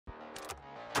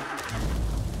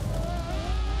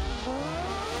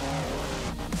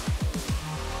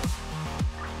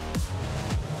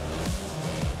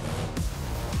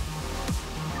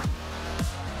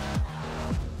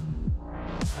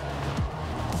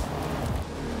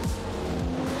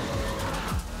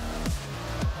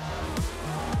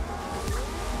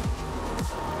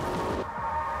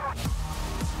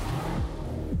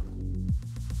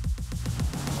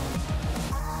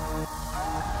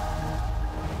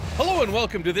Hello and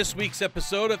welcome to this week's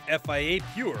episode of FIA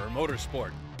Pure Motorsport.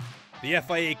 The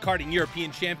FIA Karting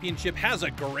European Championship has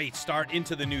a great start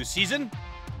into the new season.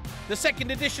 The second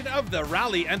edition of the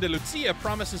Rally Andalucia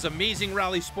promises amazing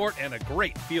rally sport and a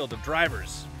great field of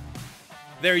drivers.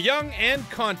 They're young and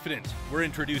confident. We're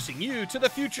introducing you to the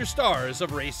future stars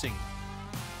of racing.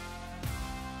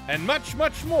 And much,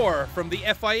 much more from the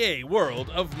FIA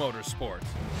world of motorsport.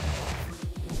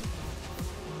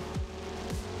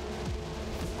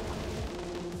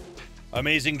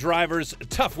 Amazing drivers,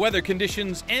 tough weather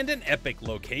conditions, and an epic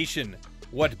location.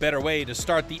 What better way to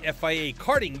start the FIA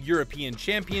Karting European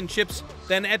Championships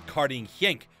than at Karting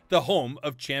Genk, the home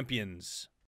of champions.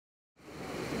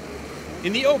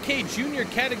 In the OK Junior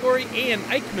category, Ian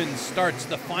Eichmann starts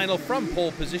the final from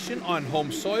pole position on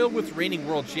home soil with reigning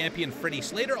world champion Freddie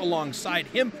Slater alongside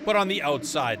him, but on the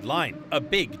outside line, a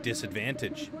big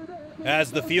disadvantage.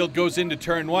 As the field goes into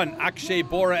turn one, Akshay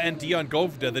Bora and Dion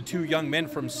Govda, the two young men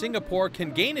from Singapore, can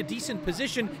gain a decent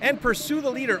position and pursue the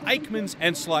leader Eichmanns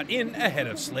and slot in ahead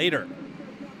of Slater.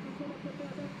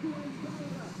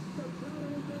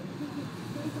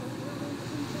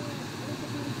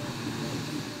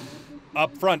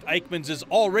 Up front, Eichmanns is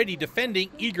already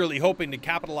defending, eagerly hoping to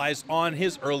capitalize on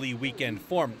his early weekend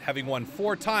form, having won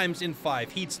 4 times in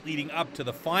 5 heats leading up to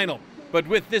the final. But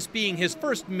with this being his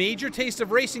first major taste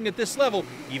of racing at this level,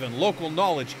 even local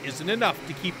knowledge isn't enough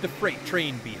to keep the freight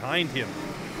train behind him.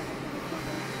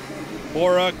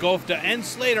 Bora, Govda, and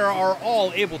Slater are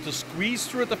all able to squeeze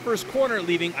through at the first corner,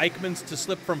 leaving Eichmanns to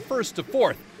slip from 1st to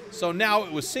 4th. So now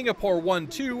it was Singapore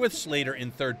 1-2 with Slater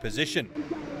in 3rd position.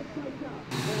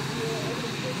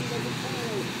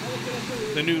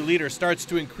 The new leader starts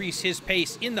to increase his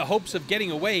pace in the hopes of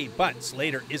getting away, but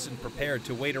Slater isn't prepared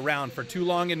to wait around for too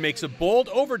long and makes a bold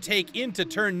overtake into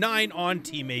turn 9 on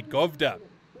teammate Govda.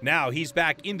 Now he's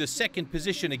back into 2nd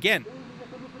position again.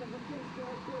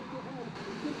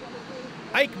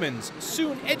 Eichmanns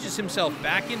soon edges himself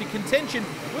back into contention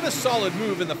with a solid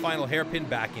move in the final hairpin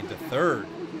back into 3rd.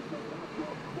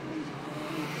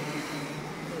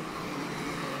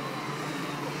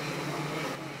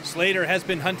 Slater has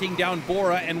been hunting down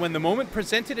Bora, and when the moment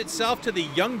presented itself to the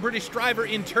young British driver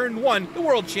in turn 1, the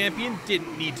world champion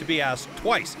didn't need to be asked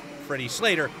twice. Freddie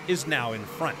Slater is now in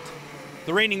front.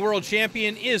 The reigning world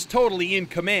champion is totally in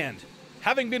command.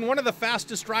 Having been one of the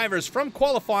fastest drivers from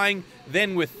qualifying,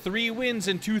 then with 3 wins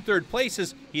and 2 third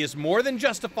places, he has more than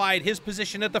justified his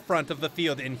position at the front of the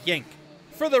field in Genk.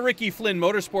 For the Ricky Flynn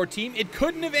Motorsport team, it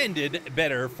couldn't have ended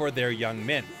better for their young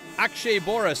men. Akshay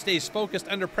Bora stays focused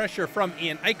under pressure from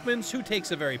Ian Eichmanns, who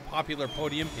takes a very popular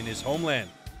podium in his homeland.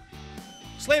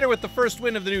 Slater with the first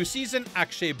win of the new season,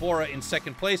 Akshay Bora in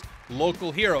 2nd place,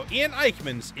 local hero Ian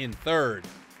Eichmanns in 3rd.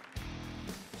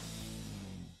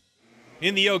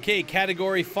 In the OK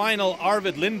category final,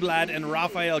 Arvid Lindblad and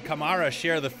Rafael Camara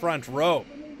share the front row.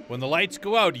 When the lights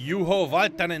go out, Juho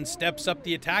Valtanen steps up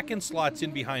the attack and slots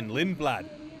in behind Lindblad.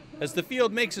 As the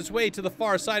field makes its way to the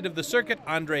far side of the circuit,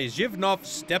 Andrei Zhivnov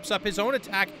steps up his own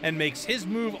attack and makes his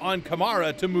move on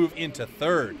Camara to move into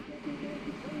 3rd.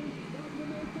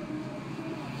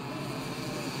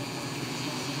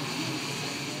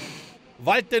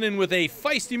 Valtanen with a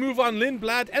feisty move on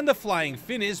Lindblad, and the Flying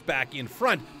Finn is back in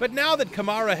front. But now that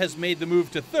Camara has made the move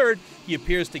to 3rd, he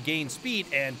appears to gain speed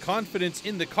and confidence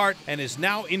in the kart and is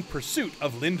now in pursuit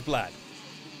of Lindblad.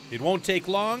 It won't take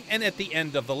long, and at the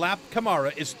end of the lap,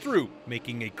 Camara is through,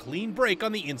 making a clean break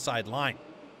on the inside line.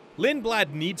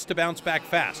 Lindblad needs to bounce back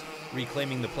fast.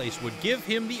 Reclaiming the place would give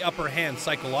him the upper hand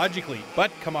psychologically,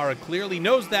 but Camara clearly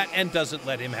knows that and doesn't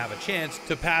let him have a chance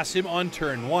to pass him on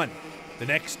turn 1. The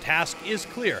next task is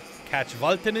clear: catch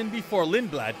Valtanen before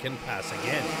Lindblad can pass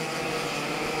again.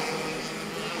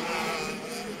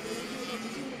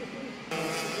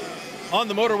 On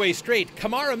the motorway straight,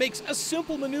 Camara makes a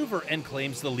simple maneuver and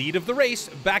claims the lead of the race,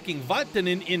 backing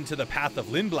Valtanen into the path of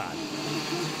Lindblad.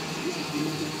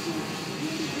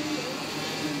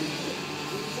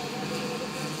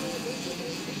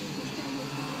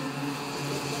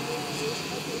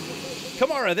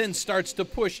 Camara then starts to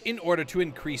push in order to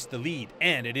increase the lead,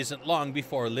 and it isn't long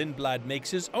before Lindblad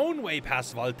makes his own way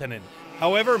past Valtanen.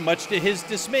 However, much to his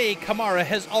dismay, Camara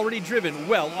has already driven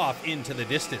well off into the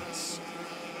distance.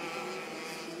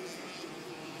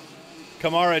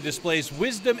 Camara displays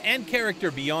wisdom and character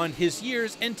beyond his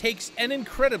years and takes an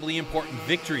incredibly important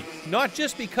victory, not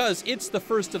just because it's the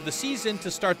first of the season to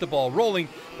start the ball rolling,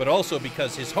 but also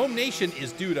because his home nation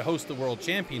is due to host the World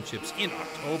Championships in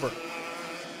October.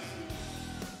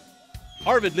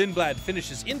 Arvid Lindblad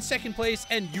finishes in 2nd place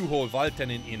and Juho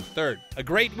Valtanen in 3rd. A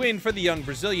great win for the young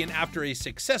Brazilian after a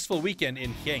successful weekend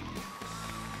in Genk.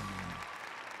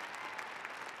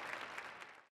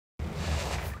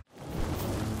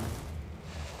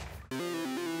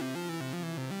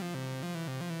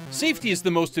 Safety is the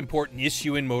most important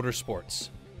issue in motorsports,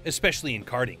 especially in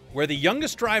karting, where the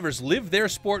youngest drivers live their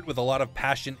sport with a lot of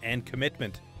passion and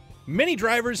commitment. Many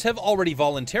drivers have already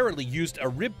voluntarily used a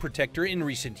rib protector in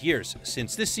recent years.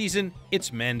 Since this season,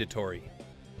 it's mandatory.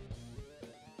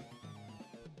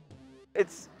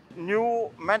 It's new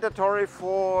mandatory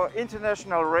for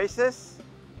international races,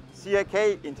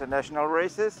 CIK international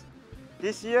races.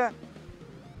 This year,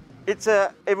 it's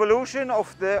an evolution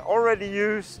of the already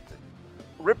used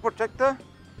rib protector,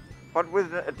 but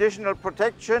with an additional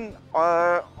protection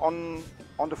on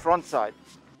the front side.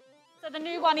 So the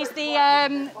new one is the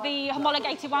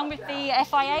homologated one with the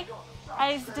FIA.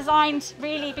 It's designed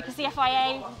really because the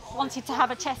FIA wanted to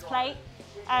have a chest plate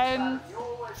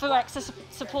for extra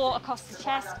support across the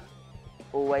chest.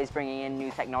 Always bringing in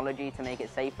new technology to make it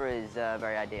safer is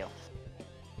very ideal.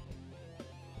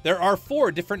 There are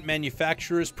 4 different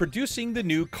manufacturers producing the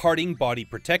new karting body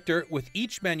protector, with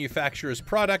each manufacturer's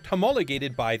product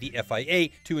homologated by the FIA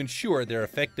to ensure their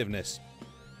effectiveness.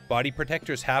 Body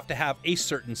protectors have to have a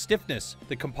certain stiffness.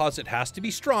 The composite has to be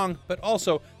strong, but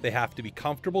also they have to be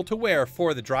comfortable to wear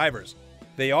for the drivers.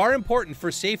 They are important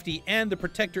for safety, and the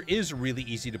protector is really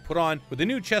easy to put on with a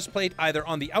new chest plate either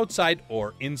on the outside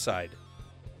or inside.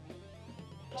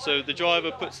 So the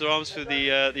driver puts their arms through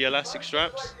the elastic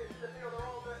straps,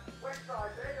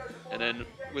 and then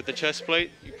with the chest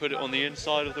plate you put it on the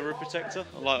inside of the rib protector,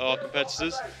 unlike our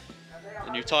competitors,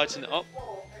 and you tighten it up.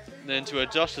 And then to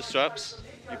adjust the straps,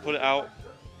 you pull it out,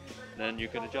 and then you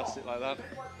can adjust it like that.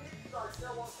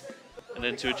 And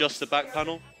then to adjust the back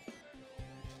panel,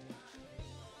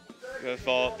 you go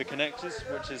for the connectors,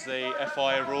 which is the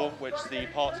FIA rule, which the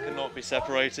parts cannot be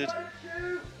separated.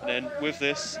 And then with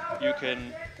this, you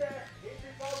can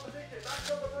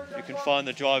find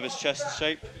the driver's chest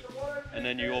shape, and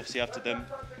then you obviously have to then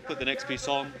put the next piece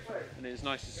on, and it's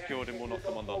nicely secured and will not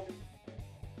come undone.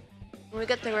 When we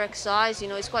get the correct size,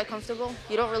 it's quite comfortable.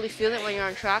 You don't really feel it when you're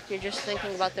on track. You're just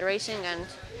thinking about the racing, and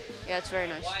yeah, it's very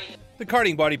nice. The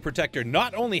karting body protector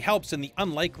not only helps in the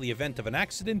unlikely event of an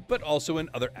accident, but also in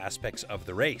other aspects of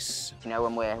the race.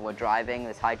 When we're driving,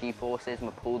 there's high G-forces and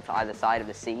we're pulled to either side of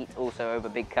the seat, also over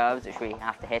big curves, which we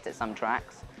have to hit at some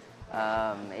tracks.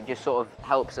 It just sort of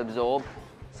helps absorb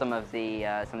some of the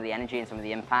energy and some of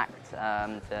the impact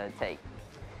to take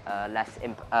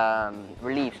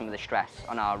relieve some of the stress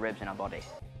on our ribs and our body.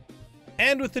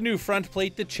 And with the new front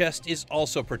plate, the chest is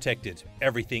also protected.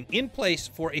 Everything in place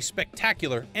for a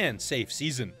spectacular and safe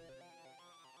season.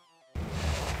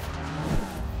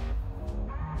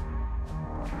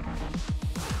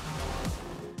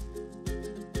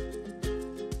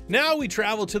 Now we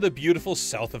travel to the beautiful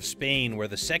south of Spain, where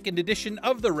the second edition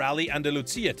of the Rally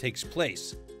Andalucía takes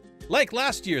place. Like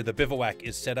last year, the bivouac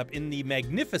is set up in the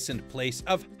magnificent place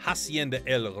of Hacienda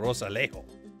El Rosalejo.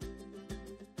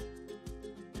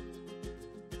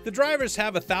 The drivers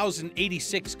have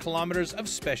 1,086 kilometers of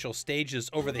special stages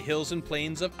over the hills and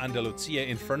plains of Andalucía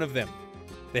in front of them.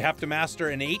 They have to master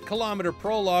an 8-kilometer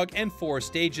prologue and 4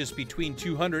 stages between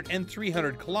 200 and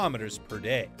 300 kilometers per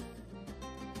day.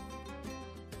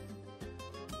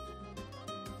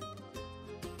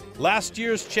 Last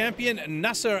year's champion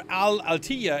Nasser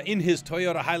Al-Attiyah in his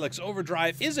Toyota Hilux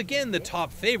Overdrive is again the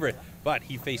top favorite, but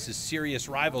he faces serious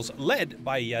rivals led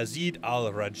by Yazid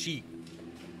Al-Rajhi.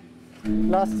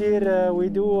 Last year we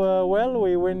do well,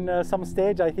 we win some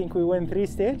stage. I think we win 3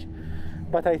 stage,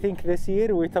 but I think this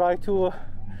year we try to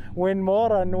win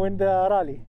more and win the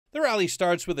rally. The rally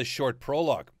starts with a short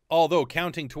prologue. Although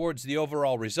counting towards the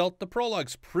overall result, the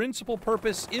prologue's principal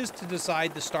purpose is to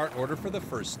decide the start order for the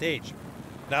first stage.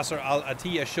 Nasser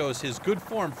Al-Attiyah shows his good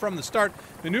form from the start,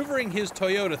 maneuvering his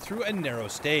Toyota through a narrow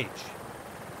stage.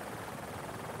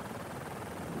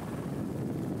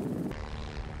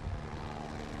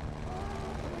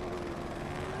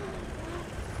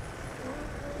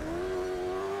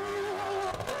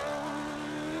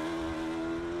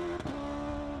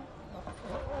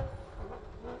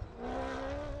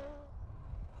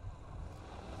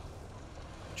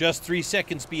 Just 3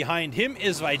 seconds behind him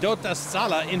is Vaidotas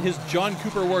Sala in his John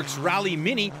Cooper Works Rally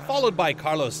Mini, followed by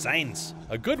Carlos Sainz.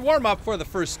 A good warm-up for the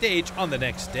first stage on the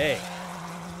next day.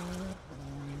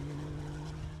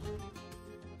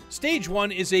 Stage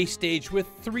 1 is a stage with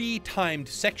 3 timed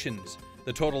sections.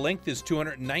 The total length is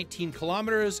 219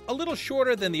 kilometers, a little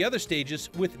shorter than the other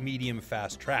stages with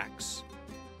medium-fast tracks.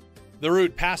 The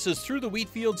route passes through the wheat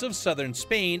fields of southern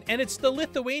Spain, and it's the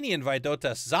Lithuanian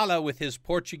Vaidotas Zala with his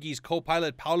Portuguese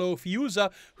co-pilot Paulo Fiuza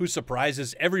who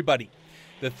surprises everybody.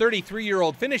 The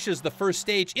 33-year-old finishes the first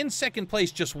stage in second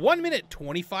place, just 1 minute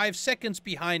 25 seconds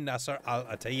behind Nasser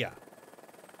Al-Attiyah.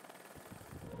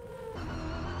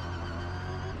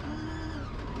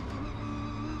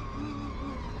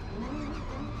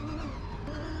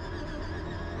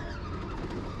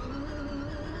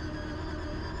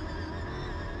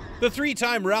 The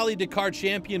three-time Rally Dakar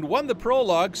champion won the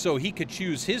prologue so he could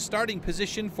choose his starting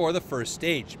position for the first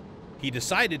stage. He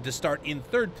decided to start in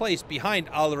third place behind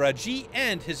Al Rajhi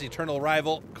and his eternal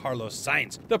rival Carlos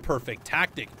Sainz, the perfect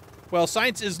tactic. While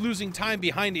Sainz is losing time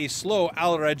behind a slow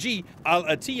Al Rajhi, Al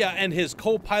Attiyah and his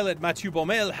co-pilot Mathieu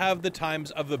Baumel have the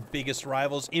times of the biggest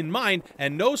rivals in mind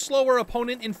and no slower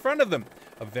opponent in front of them.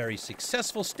 A very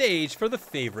successful stage for the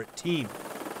favorite team.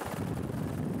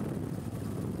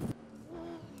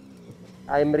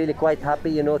 I'm really quite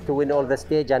happy, to win all the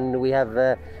stage, and we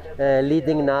have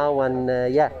leading now,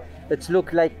 and yeah, it's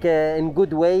look like in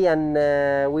good way, and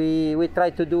we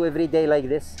try to do every day like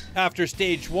this. After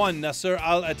stage 1, Nasser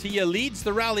Al Attiyah leads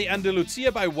the Rally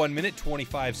Andalucia by 1 minute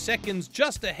 25 seconds,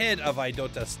 just ahead of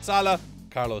Aidota Sala.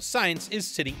 Carlos Sainz is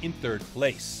sitting in third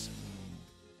place.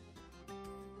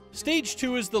 Stage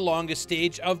 2 is the longest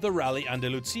stage of the Rally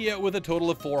Andalucia with a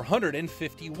total of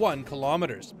 451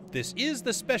 kilometers. This is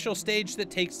the special stage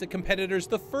that takes the competitors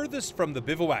the furthest from the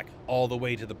bivouac, all the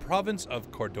way to the province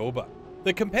of Cordoba.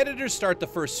 The competitors start the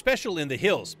first special in the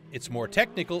hills. It's more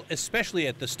technical, especially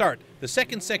at the start. The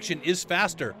second section is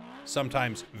faster,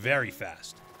 sometimes very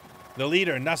fast. The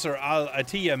leader, Nasser Al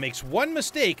Attiyah, makes one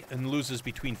mistake and loses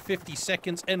between 50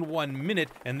 seconds and 1 minute,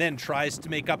 and then tries to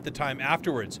make up the time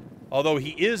afterwards. Although he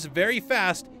is very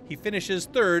fast, he finishes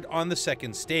third on the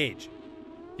second stage.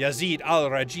 Yazid Al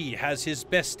Rajhi has his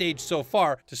best stage so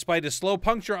far. Despite a slow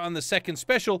puncture on the second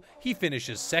special, he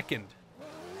finishes second.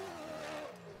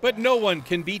 But no one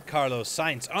can beat Carlos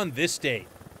Sainz on this day.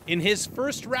 In his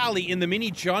first rally in the Mini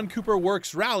John Cooper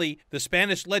Works Rally, the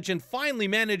Spanish legend finally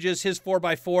manages his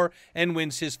 4x4 and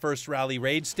wins his first rally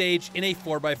raid stage in a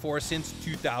 4x4 since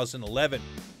 2011.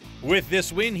 With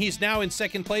this win, he's now in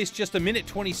second place, just 1 minute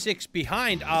 26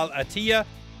 behind Al Attiyah.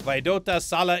 Aidota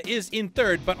Sala is in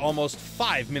third, but almost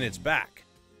 5 minutes back.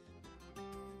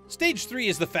 Stage 3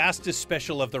 is the fastest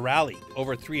special of the rally,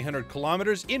 over 300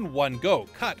 kilometers in one go,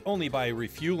 cut only by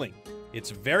refueling. It's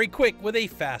very quick with a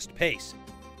fast pace.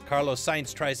 Carlos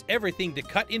Sainz tries everything to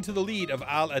cut into the lead of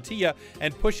Al Attiyah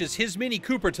and pushes his Mini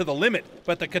Cooper to the limit,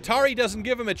 but the Qatari doesn't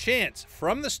give him a chance.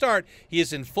 From the start, he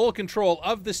is in full control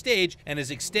of the stage and is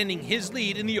extending his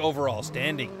lead in the overall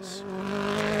standings.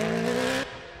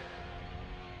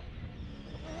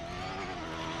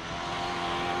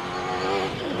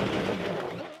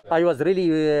 I was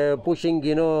really pushing,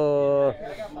 all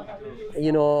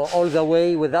the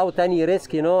way without any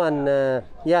risk, and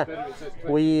yeah,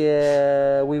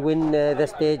 we win the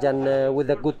stage, and with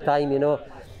a good time,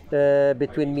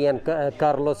 between me and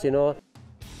Carlos,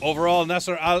 Overall,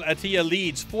 Nasser Al Attiyah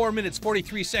leads 4 minutes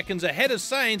 43 seconds ahead of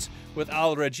Sainz, with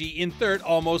Al Rajhi in third,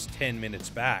 almost 10 minutes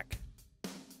back.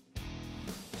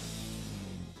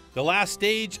 The last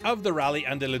stage of the Rally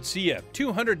Andalucia,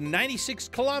 296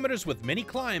 kilometers with many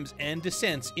climbs and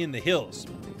descents in the hills.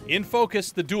 In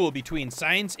focus, the duel between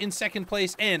Sainz in second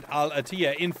place and Al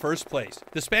Attiyah in first place.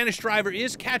 The Spanish driver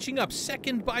is catching up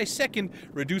second by second,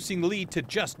 reducing the lead to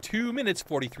just 2 minutes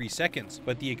 43 seconds.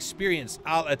 But the experienced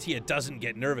Al Attiyah doesn't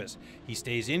get nervous. He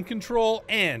stays in control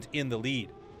and in the lead.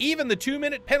 Even the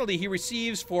 2-minute penalty he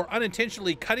receives for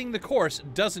unintentionally cutting the course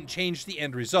doesn't change the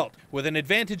end result. With an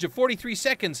advantage of 43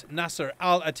 seconds, Nasser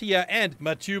Al Attiyah and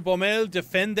Mathieu Baumel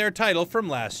defend their title from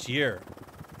last year.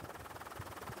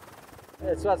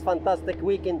 It was a fantastic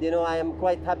weekend, I am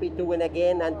quite happy to win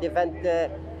again and defend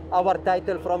our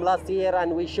title from last year,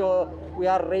 and we show we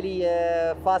are really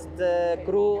fast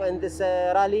crew in this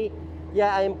rally.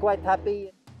 Yeah, I am quite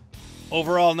happy.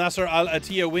 Overall, Nasser Al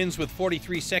Attiyah wins with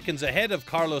 43 seconds ahead of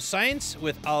Carlos Sainz,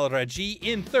 with Al Rajhi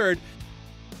in third.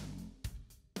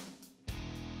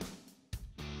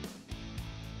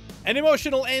 An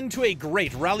emotional end to a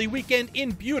great rally weekend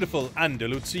in beautiful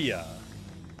Andalucia.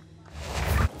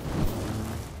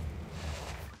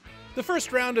 The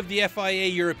first round of the FIA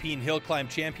European Hill Climb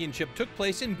Championship took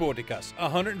place in Boticas,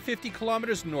 150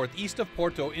 kilometers northeast of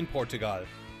Porto in Portugal.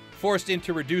 Forced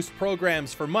into reduced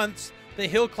programs for months, the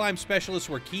hill climb specialists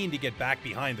were keen to get back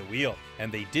behind the wheel,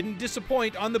 and they didn't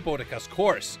disappoint on the Boticas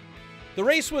course. The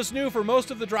race was new for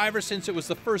most of the drivers since it was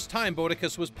the first time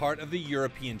Boticas was part of the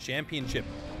European Championship.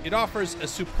 It offers a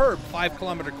superb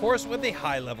 5-kilometer course with a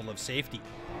high level of safety.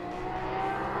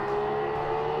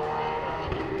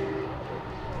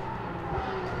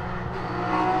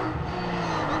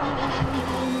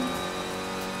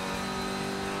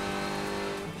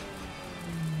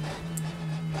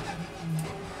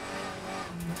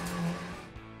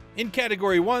 In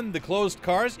Category 1, the closed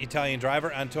cars, Italian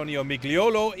driver Antonio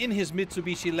Migliolo in his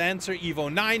Mitsubishi Lancer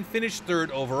Evo 9 finished third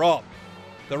overall.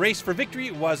 The race for victory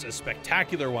was a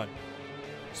spectacular one.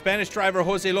 Spanish driver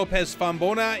Jose Lopez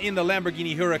Fambona in the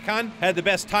Lamborghini Huracan had the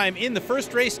best time in the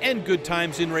first race and good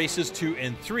times in races 2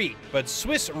 and 3. But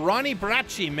Swiss Ronnie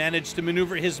Bracci managed to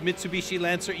maneuver his Mitsubishi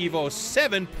Lancer Evo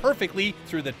 7 perfectly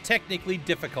through the technically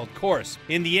difficult course.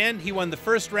 In the end, he won the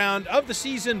first round of the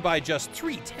season by just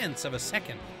 0.3 of a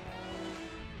second.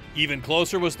 Even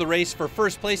closer was the race for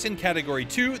first place in Category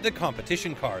 2, the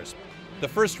competition cars. The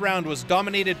first round was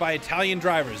dominated by Italian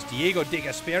drivers, Diego De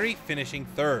Gasperi finishing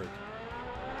third.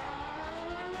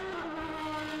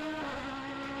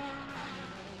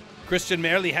 Christian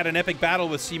Merli had an epic battle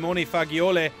with Simone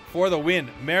Fagioli for the win.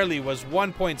 Merli was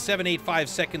 1.785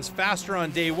 seconds faster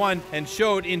on day 1 and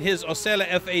showed in his Osella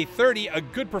FA30 a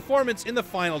good performance in the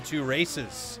final 2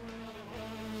 races.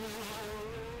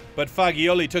 But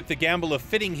Fagioli took the gamble of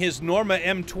fitting his Norma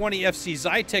M20 FC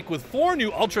Zytec with 4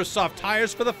 new ultra-soft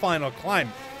tires for the final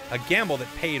climb, a gamble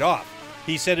that paid off.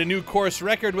 He set a new course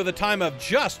record with a time of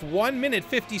just 1 minute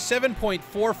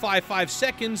 57.455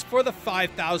 seconds for the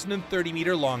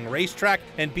 5,030-meter long racetrack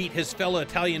and beat his fellow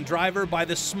Italian driver by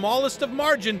the smallest of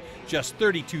margin, just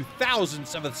 32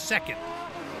 thousandths of a second.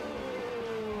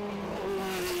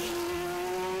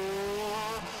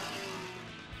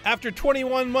 After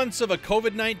 21 months of a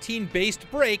COVID-19 based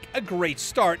break, a great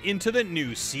start into the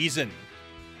new season.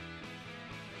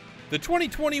 The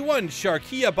 2021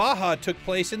 Sharqiya Baja took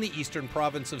place in the eastern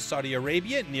province of Saudi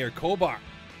Arabia near Khobar.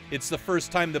 It's the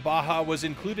first time the Baja was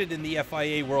included in the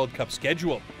FIA World Cup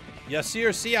schedule. Yasir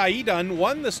Siaidan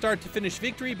won the start-to-finish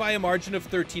victory by a margin of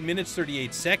 13 minutes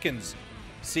 38 seconds.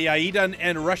 Siaidan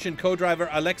and Russian co-driver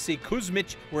Alexei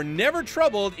Kuzmich were never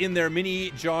troubled in their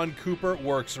Mini John Cooper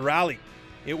Works rally.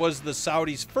 It was the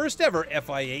Saudis' first ever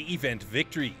FIA event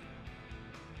victory.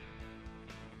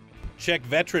 Czech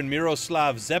veteran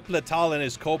Miroslav Zepletal and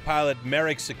his co-pilot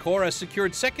Marek Sikora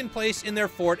secured second place in their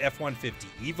Ford F-150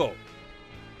 Evo.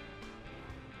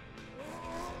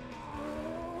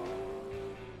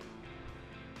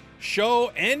 Show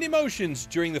and emotions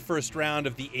during the first round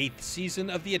of the 8th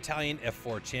season of the Italian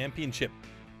F4 Championship.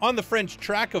 On the French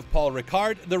track of Paul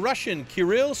Ricard, the Russian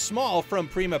Kirill Small from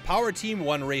Prima Power Team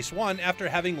won race 1 after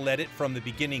having led it from the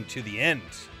beginning to the end.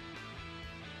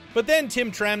 But then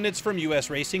Tim Tramnitz from US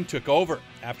Racing took over.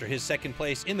 After his second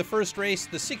place in the first race,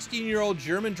 the 16-year-old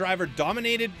German driver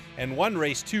dominated and won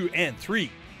race 2 and 3.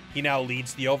 He now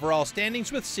leads the overall standings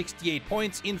with 68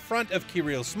 points in front of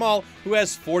Kirill Small, who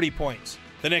has 40 points.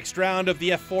 The next round of the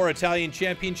F4 Italian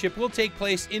Championship will take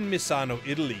place in Misano,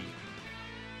 Italy.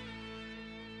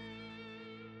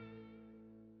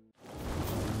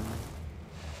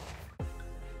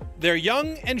 They're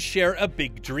young and share a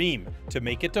big dream, to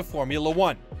make it to Formula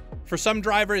One. For some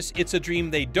drivers, it's a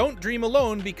dream they don't dream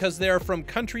alone because they are from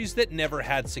countries that never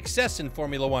had success in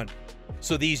Formula One.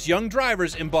 So these young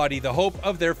drivers embody the hope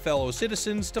of their fellow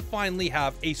citizens to finally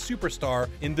have a superstar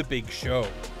in the big show.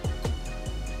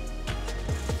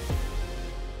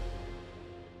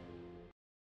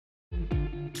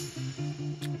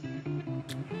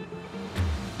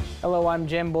 Hello, I'm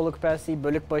Cem Bolukbasi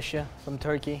Bölükbaşı from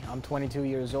Turkey. I'm 22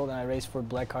 years old and I race for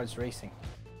Black Hearts Racing.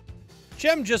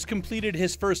 Cem just completed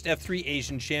his first F3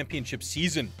 Asian Championship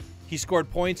season. He scored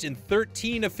points in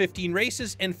 13 of 15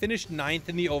 races and finished 9th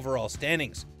in the overall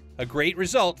standings. A great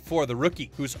result for the rookie,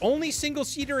 whose only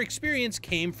single-seater experience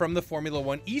came from the Formula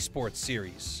One Esports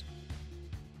series.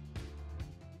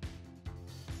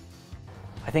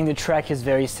 I think the track is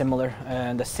very similar,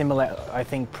 and I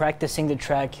think practicing the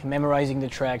track, memorizing the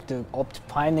track,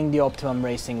 finding the optimum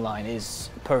racing line is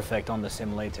perfect on the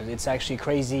simulator. It's actually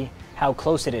crazy how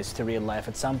close it is to real life.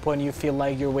 At some point you feel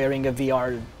like you're wearing a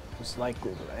VR, it's like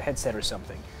a headset or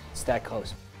something. It's that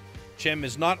close. Cem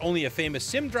is not only a famous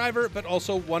sim driver, but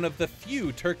also one of the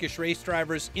few Turkish race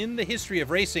drivers in the history of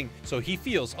racing, so he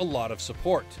feels a lot of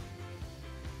support.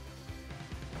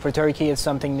 For Turkey, it's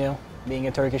something new, being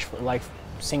a Turkish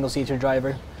single-seater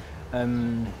driver.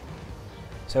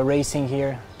 So racing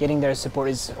here, getting their support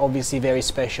is obviously very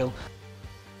special.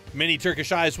 Many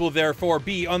Turkish eyes will therefore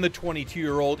be on the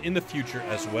 22-year-old in the future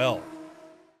as well.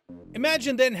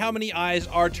 Imagine then how many eyes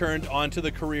are turned onto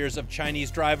the careers of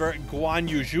Chinese driver Guan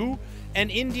Yuzhu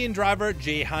and Indian driver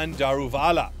Jehan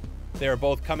Daruvala. They are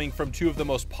both coming from two of the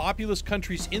most populous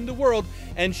countries in the world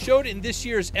and showed in this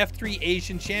year's F3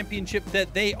 Asian Championship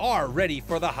that they are ready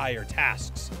for the higher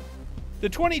tasks. The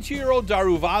 22-year-old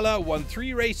Daruvala won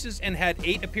 3 races and had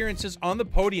 8 appearances on the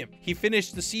podium. He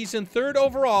finished the season 3rd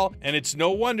overall, and it's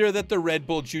no wonder that the Red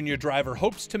Bull Junior driver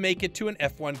hopes to make it to an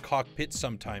F1 cockpit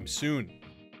sometime soon.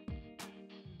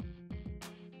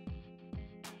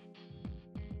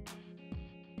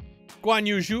 Guan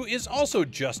Yuzhu is also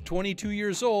just 22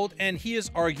 years old, and he is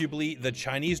arguably the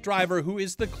Chinese driver who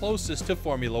is the closest to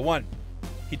Formula One.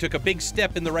 He took a big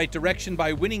step in the right direction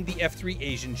by winning the F3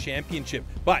 Asian Championship,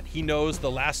 but he knows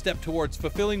the last step towards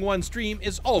fulfilling one's dream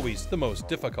is always the most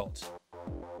difficult.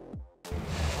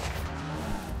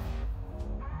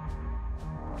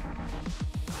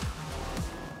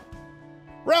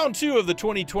 Round 2 of the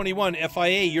 2021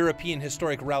 FIA European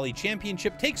Historic Rally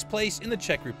Championship takes place in the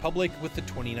Czech Republic with the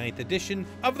 29th edition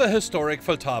of the historic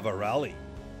Vltava Rally.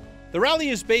 The rally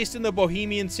is based in the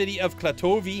Bohemian city of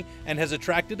Klatovy and has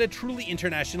attracted a truly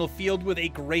international field with a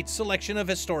great selection of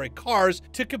historic cars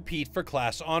to compete for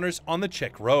class honors on the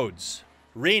Czech roads.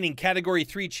 Reigning Category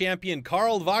 3 champion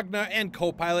Karl Wagner and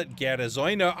co-pilot Gerda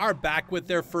Zoyner are back with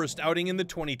their first outing in the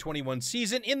 2021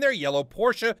 season in their yellow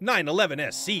Porsche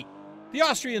 911 SC. The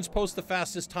Austrians post the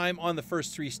fastest time on the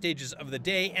first 3 stages of the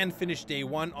day and finish day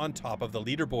 1 on top of the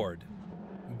leaderboard.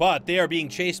 But they are being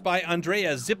chased by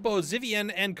Andrea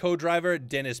Zippo-Zivian and co-driver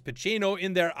Denis Piceno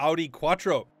in their Audi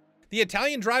Quattro. The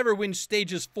Italian driver wins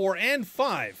stages 4 and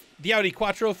 5. The Audi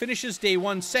Quattro finishes day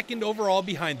 1 second overall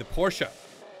behind the Porsche.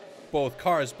 Both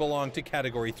cars belong to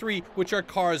Category 3, which are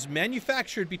cars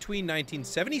manufactured between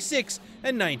 1976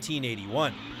 and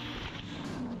 1981.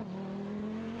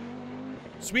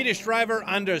 Swedish driver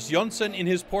Anders Jonsson in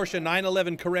his Porsche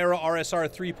 911 Carrera RSR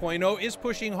 3.0 is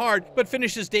pushing hard, but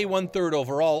finishes day 1 third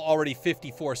overall, already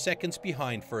 54 seconds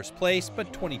behind first place,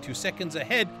 but 22 seconds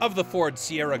ahead of the Ford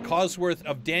Sierra Cosworth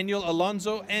of Daniel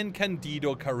Alonso and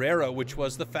Candido Carrera, which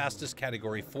was the fastest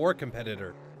Category 4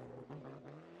 competitor.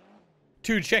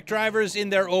 2 Czech drivers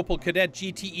in their Opel Kadett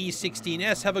GTE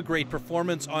 16S have a great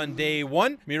performance on day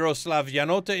 1. Miroslav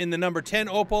Janota in the number 10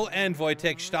 Opel and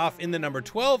Wojtek Staff in the number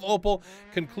 12 Opel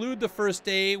conclude the first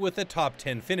day with a top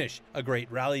 10 finish. A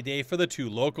great rally day for the 2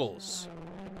 locals.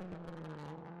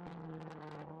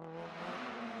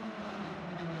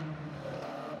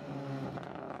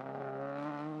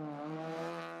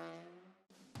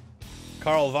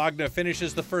 Karl Wagner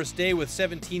finishes the first day with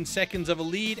 17 seconds of a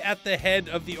lead at the head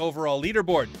of the overall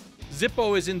leaderboard.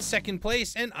 Zippo is in second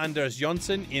place and Anders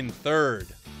Jonsson in third.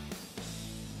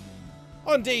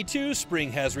 On day 2,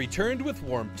 spring has returned with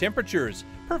warm temperatures.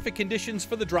 Perfect conditions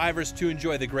for the drivers to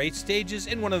enjoy the great stages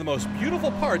in one of the most beautiful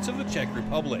parts of the Czech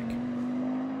Republic.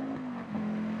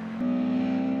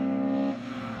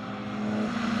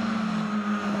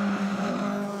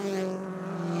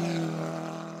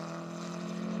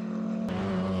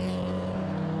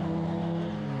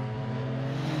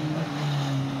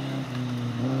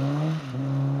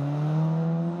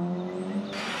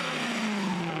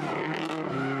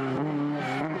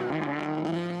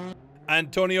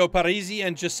 Antonio Parisi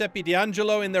and Giuseppe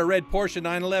D'Angelo in their red Porsche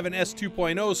 911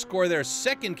 S2.0 score their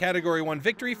second Category 1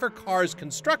 victory for cars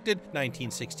constructed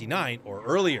 1969 or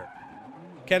earlier.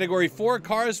 Category 4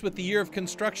 cars with the year of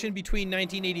construction between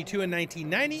 1982 and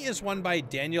 1990 is won by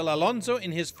Daniel Alonso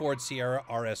in his Ford Sierra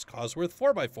RS Cosworth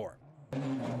 4x4.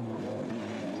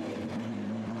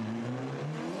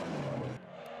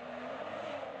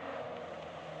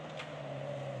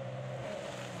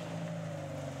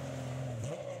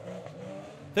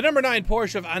 The number 9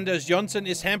 Porsche of Anders Jonsson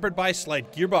is hampered by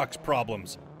slight gearbox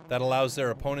problems. That allows their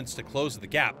opponents to close the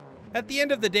gap. At the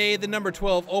end of the day, the number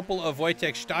 12 Opel of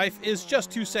Wojtek Staff is just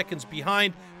 2 seconds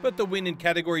behind, but the win in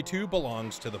Category 2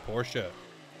 belongs to the Porsche.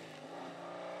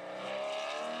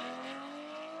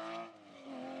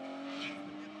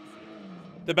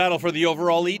 The battle for the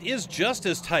overall lead is just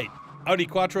as tight. Audi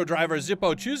Quattro driver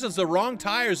Zippo chooses the wrong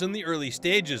tires in the early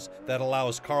stages. That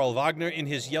allows Karl Wagner in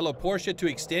his yellow Porsche to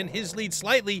extend his lead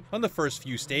slightly on the first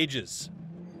few stages.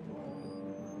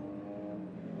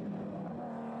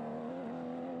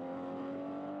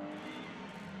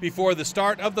 Before the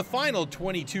start of the final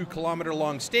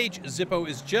 22-kilometer-long stage, Zippo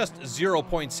is just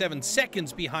 0.7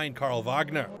 seconds behind Karl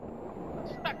Wagner.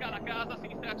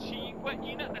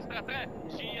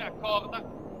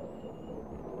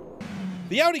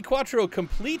 The Audi Quattro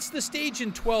completes the stage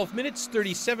in 12 minutes,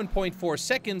 37.4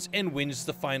 seconds and wins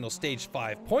the final stage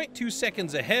 5.2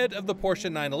 seconds ahead of the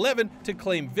Porsche 911 to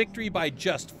claim victory by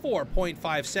just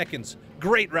 4.5 seconds.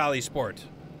 Great rally sport.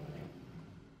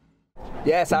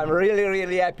 Yes, I'm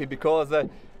really happy because it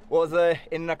was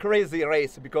in a crazy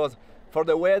race, because for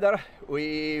the weather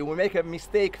we make a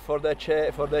mistake for the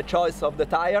choice of the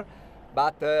tire,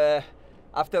 but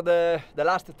after the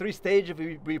last 3 stages,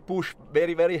 we push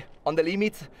very on the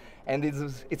limits, and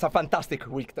it's a fantastic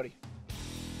victory.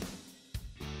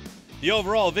 The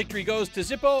overall victory goes to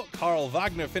Zippo, Karl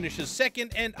Wagner finishes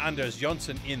second, and Anders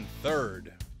Jonsson in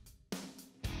third.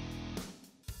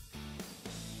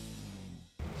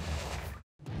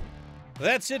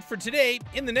 That's it for today.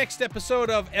 In the next episode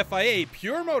of FIA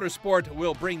Pure Motorsport,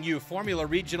 we'll bring you Formula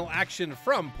Regional action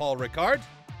from Paul Ricard.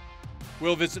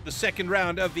 We'll visit the second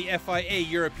round of the FIA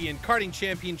European Karting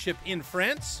Championship in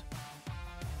France.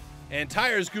 And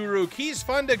tires guru Kees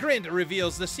van de Grind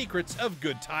reveals the secrets of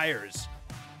good tires.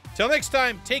 Till next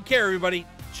time, take care, everybody.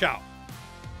 Ciao.